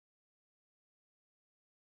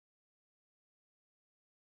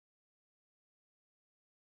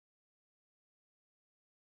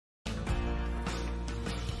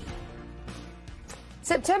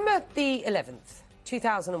September the 11th,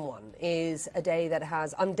 2001 is a day that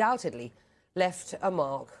has undoubtedly left a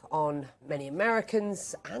mark on many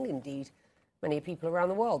Americans and indeed many people around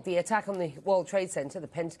the world. The attack on the World Trade Center, the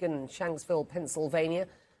Pentagon in Shanksville, Pennsylvania,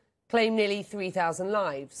 claimed nearly 3,000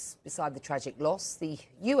 lives. Beside the tragic loss, the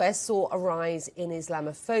US saw a rise in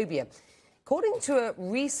Islamophobia. According to a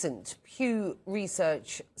recent Pew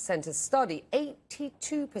Research Center study,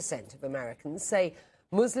 82% of Americans say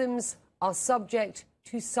Muslims are subject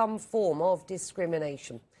to some form of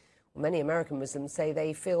discrimination. Well, many American Muslims say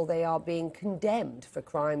they feel they are being condemned for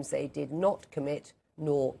crimes they did not commit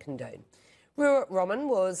nor condone. Ruha Rahman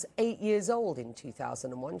was 8 years old in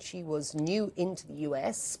 2001. She was new into the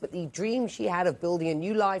US, but the dream she had of building a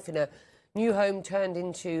new life in a new home turned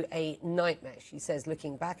into a nightmare. She says,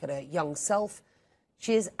 looking back at her young self,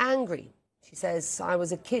 she is angry. She says, I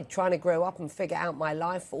was a kid trying to grow up and figure out my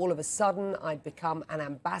life. All of a sudden, I'd become an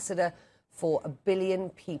ambassador for 1 billion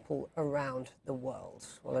people around the world.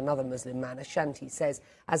 Well, another Muslim man, Ashanti, says,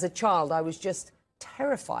 as a child, I was just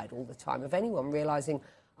terrified all the time of anyone realizing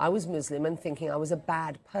I was Muslim and thinking I was a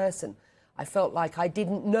bad person. I felt like I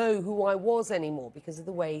didn't know who I was anymore because of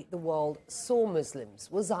the way the world saw Muslims.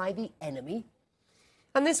 Was I the enemy?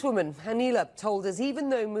 And this woman, Hanila, told us even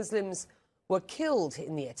though Muslims were killed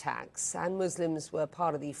in the attacks and Muslims were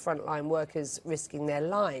part of the frontline workers risking their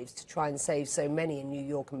lives to try and save so many in New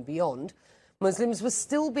York and beyond, Muslims were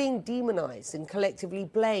still being demonized and collectively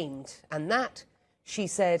blamed. And that, she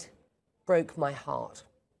said, broke my heart.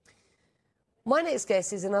 My next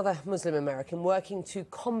guest is another Muslim American working to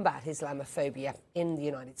combat Islamophobia in the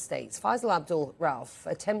United States. Feisal Abdul Rauf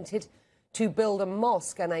attempted to build a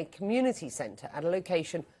mosque and a community center at a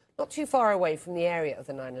location not too far away from the area of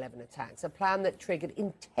the 9/11 attacks, a plan that triggered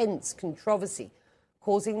intense controversy,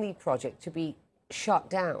 causing the project to be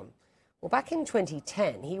shut down. Well, back in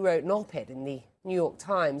 2010, he wrote an op-ed in the New York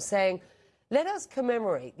Times saying, let us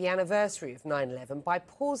commemorate the anniversary of 9/11 by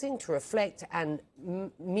pausing to reflect and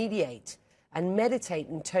mediate and meditate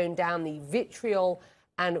and tone down the vitriol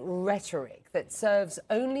and rhetoric that serves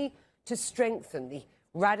only to strengthen the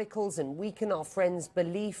radicals and weaken our friends'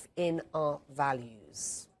 belief in our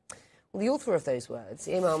values. Well, the author of those words,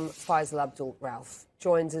 Imam Feisal Abdul Rauf,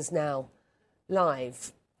 joins us now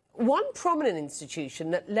live. One prominent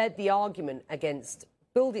institution that led the argument against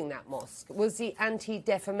building that mosque was the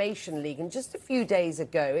Anti-Defamation League. And just a few days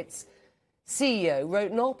ago, its CEO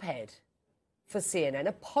wrote an op-ed for CNN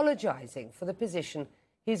apologizing for the position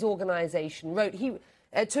his organization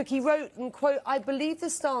took. He wrote, and quote, I believe the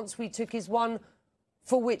stance we took is one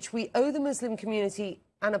for which we owe the Muslim community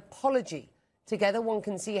an apology. Together, one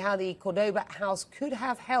can see how the Cordoba House could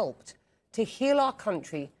have helped to heal our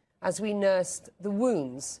country as we nursed the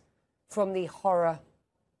wounds from the horror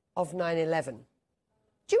of 9/11.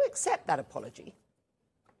 Do you accept that apology?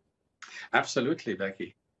 Absolutely,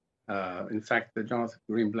 Becky. In fact, Jonathan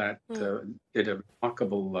Greenblatt did a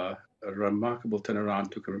remarkable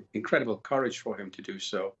turnaround, took incredible courage for him to do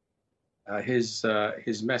so.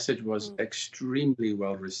 His message was extremely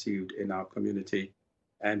well received in our community.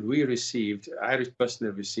 And I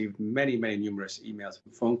personally received many numerous emails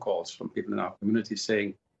and phone calls from people in our community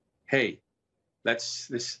saying, hey,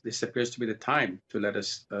 this appears to be the time to let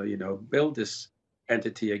us, build this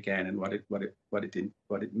entity again and what it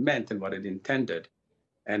meant and what it intended.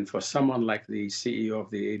 And for someone like the CEO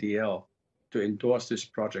of the ADL to endorse this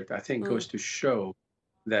project, I think goes to show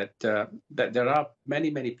that there are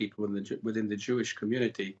many people within the Jewish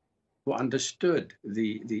community who understood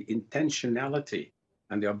the intentionality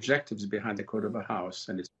and the objectives behind the Cordoba House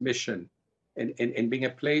and its mission in being a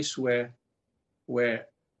place where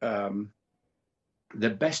the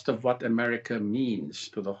best of what America means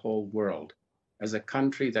to the whole world as a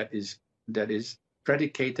country that is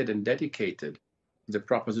predicated and dedicated to the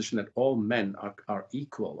proposition that all men are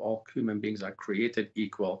equal, all human beings are created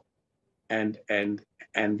equal, and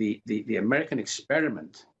the American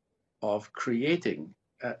experiment of creating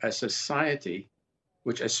a society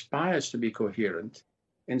which aspires to be coherent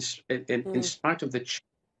in spite of the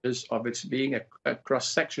changes of its being a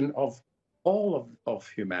cross-section of all of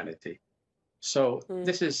humanity. So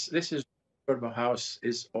this is what Cordoba House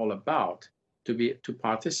is all about, to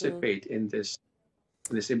participate in this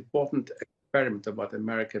important experiment of what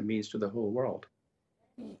America means to the whole world.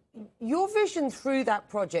 Your vision through that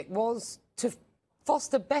project was to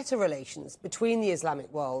foster better relations between the Islamic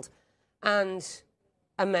world and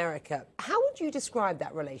America. How would you describe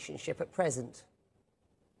that relationship at present?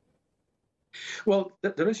 Well,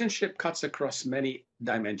 the relationship cuts across many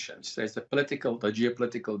dimensions. There's the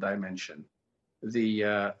geopolitical dimension.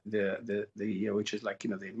 which is like,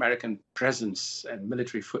 the American presence and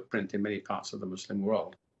military footprint in many parts of the Muslim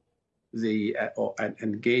world, or an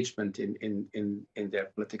engagement in their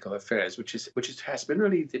political affairs, which has been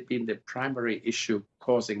really been the primary issue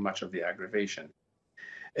causing much of the aggravation.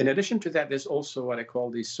 In addition to that, there's also what I call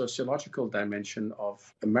the sociological dimension of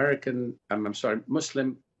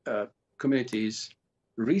Muslim communities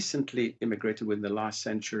recently immigrated within the last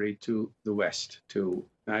century to the West, to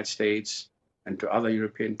the United States and to other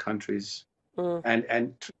European countries,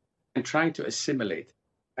 and trying to assimilate.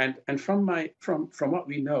 And from what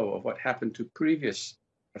we know of what happened to previous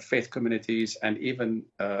faith communities and even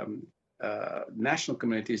national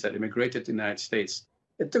communities that immigrated to the United States,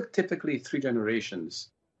 it took typically 3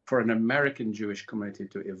 generations for an American Jewish community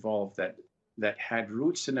to evolve that had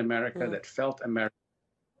roots in America, that felt American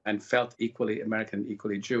and felt equally American,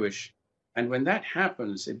 equally Jewish. And when that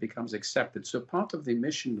happens, it becomes accepted. So part of the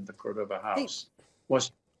mission of the Cordova House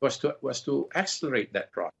was to accelerate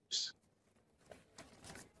that process.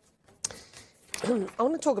 I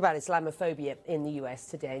want to talk about Islamophobia in the US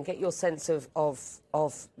today and get your sense of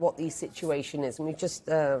what the situation is. And we've just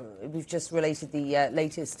related the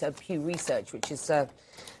latest Pew research, which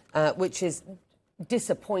is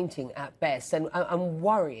disappointing at best and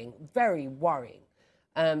worrying, very worrying.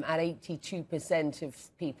 At 82% of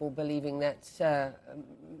people believing that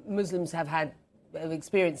Muslims have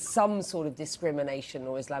experienced some sort of discrimination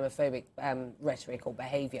or Islamophobic rhetoric or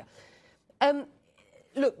behaviour.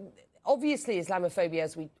 Look, obviously Islamophobia,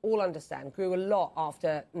 as we all understand, grew a lot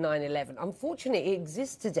after 9/11. Unfortunately, it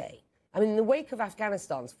exists today. I mean, in the wake of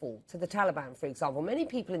Afghanistan's fall to the Taliban, for example, many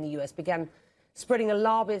people in the US began spreading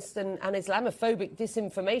alarmist and Islamophobic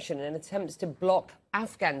disinformation in attempts to block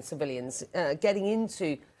Afghan civilians getting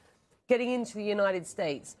into the United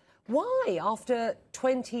States. Why, after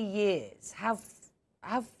 20 years, have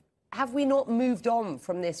we not moved on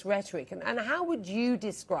from this rhetoric? And how would you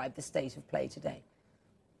describe the state of play today?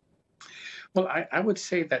 Well, I would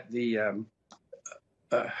say that the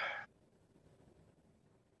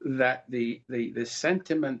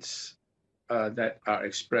sentiments that are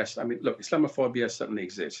expressed. I mean, look, Islamophobia certainly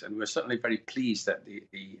exists, and we're certainly very pleased that the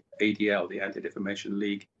ADL, the Anti-Defamation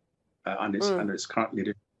League, under its current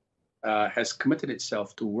leadership, has committed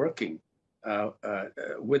itself to working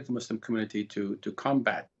with the Muslim community to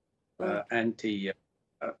combat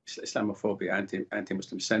Islamophobia,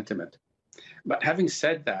 anti-Muslim sentiment. But having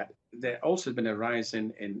said that, there also has been a rise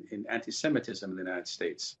in anti-Semitism in the United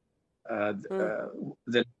States.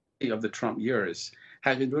 The of the Trump years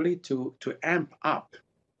has been really to amp up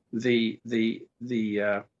the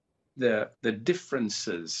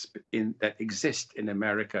differences that exist in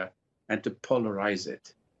America and to polarize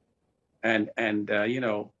it. And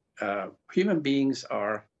human beings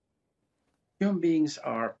are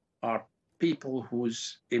people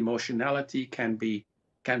whose emotionality can be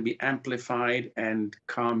amplified and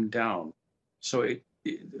calmed down. So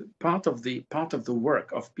part of the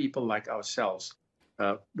work of people like ourselves,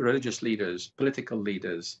 religious leaders, political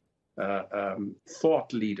leaders,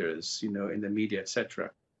 thought leaders, in the media, etc.,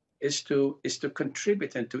 is to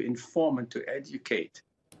contribute and to inform and to educate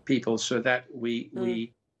people so that we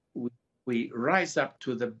rise up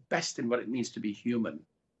to the best in what it means to be human.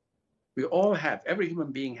 We all have, every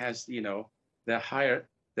human being has, their higher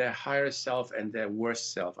self and their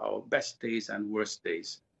worst self, our best days and worst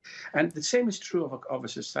days. And the same is true of a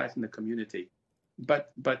society and a community.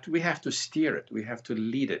 But we have to steer it. We have to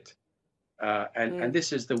lead it. And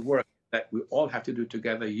this is the work that we all have to do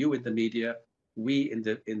together. You in the media, we in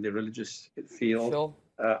the religious field, sure.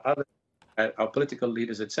 Our political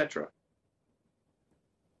leaders, etc.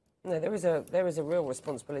 No, there is a real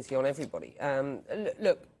responsibility on everybody.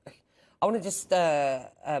 Look, I want to just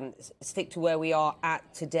stick to where we are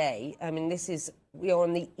at today. I mean, we are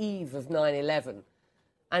on the eve of 9/11.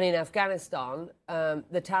 And in Afghanistan,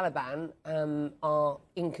 the Taliban are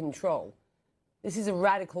in control. This is a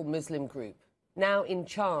radical Muslim group now in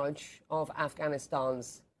charge of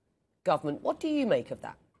Afghanistan's government. What do you make of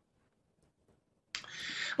that?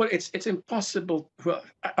 Well, it's impossible. Well,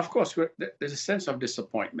 of course, there's a sense of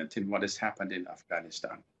disappointment in what has happened in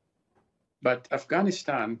Afghanistan. But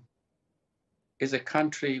Afghanistan is a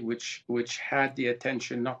country which had the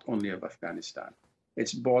attention not only of Afghanistan.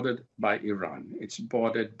 It's bordered by Iran. It's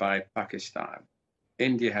bordered by Pakistan.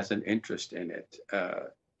 India has an interest in it.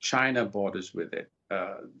 China borders with it.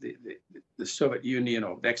 The Soviet Union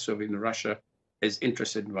or the ex-Soviet Russia is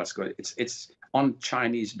interested in what's going on. It's on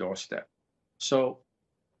Chinese doorstep. So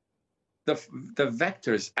the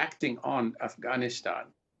vectors acting on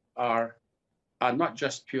Afghanistan are not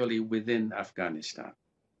just purely within Afghanistan.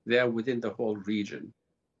 They are within the whole region.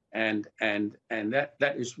 and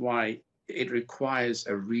that is why it requires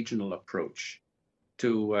a regional approach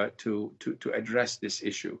to address this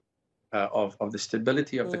issue of the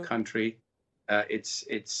stability of the country. I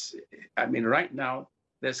mean, right now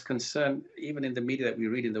there's concern, even in the media that we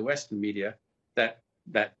read in the Western media, that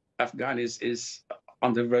Afghan is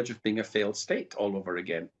on the verge of being a failed state all over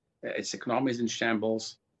again. Its economy is in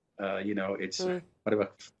shambles. You know, it's whatever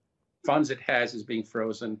funds it has is being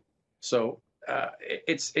frozen. So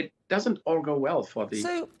it doesn't all go well for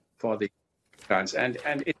the Afghans, and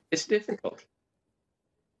it's difficult.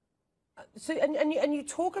 So and you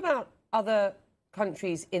talk about other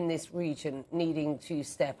countries in this region needing to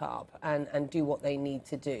step up and do what they need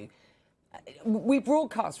to do. We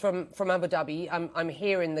broadcast from Abu Dhabi. I'm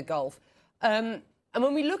here in the Gulf, and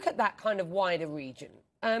when we look at that kind of wider region,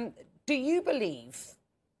 do you believe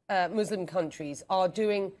Muslim countries are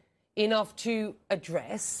doing enough to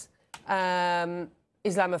address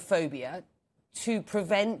Islamophobia, to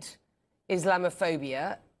prevent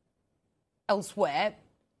Islamophobia elsewhere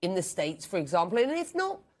in the States, for example? And if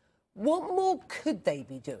not, what more could they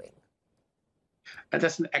be doing? And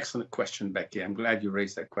that's an excellent question, Becky. I'm glad you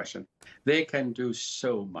raised that question. They can do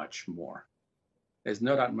so much more. There's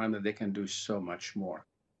no doubt in my mind that they can do so much more.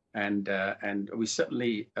 And we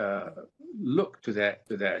certainly look to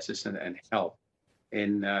their assistance and help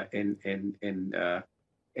in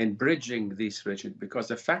bridging these regions, because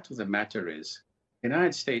the fact of the matter is, the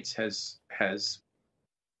United States has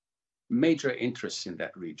major interests in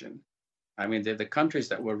that region. I mean, they're the countries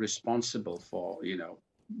that were responsible for, you know,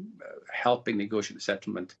 helping negotiate the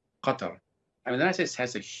settlement. Qatar. I mean, the United States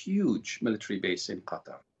has a huge military base in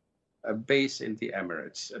Qatar, a base in the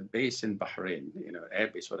Emirates, a base in Bahrain, you know, air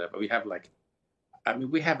base, whatever. We have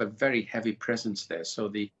we have a very heavy presence there. So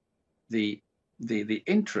the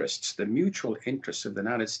interests, the mutual interests of the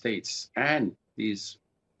United States and these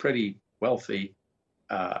pretty wealthy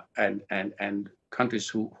and countries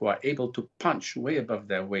who are able to punch way above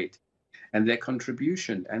their weight, and their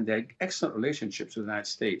contribution and their excellent relationships with the United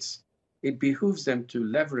States, it behooves them to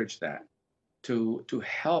leverage that to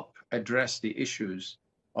help address the issues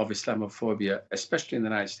of Islamophobia, especially in the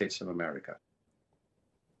United States of America.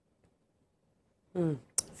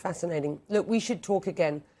 Fascinating. Look, we should talk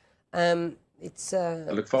again. It's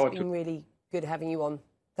been really good having you on.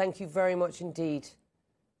 Thank you very much indeed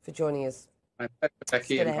for joining us. My pleasure,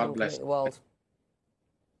 Becky, and God bless the world.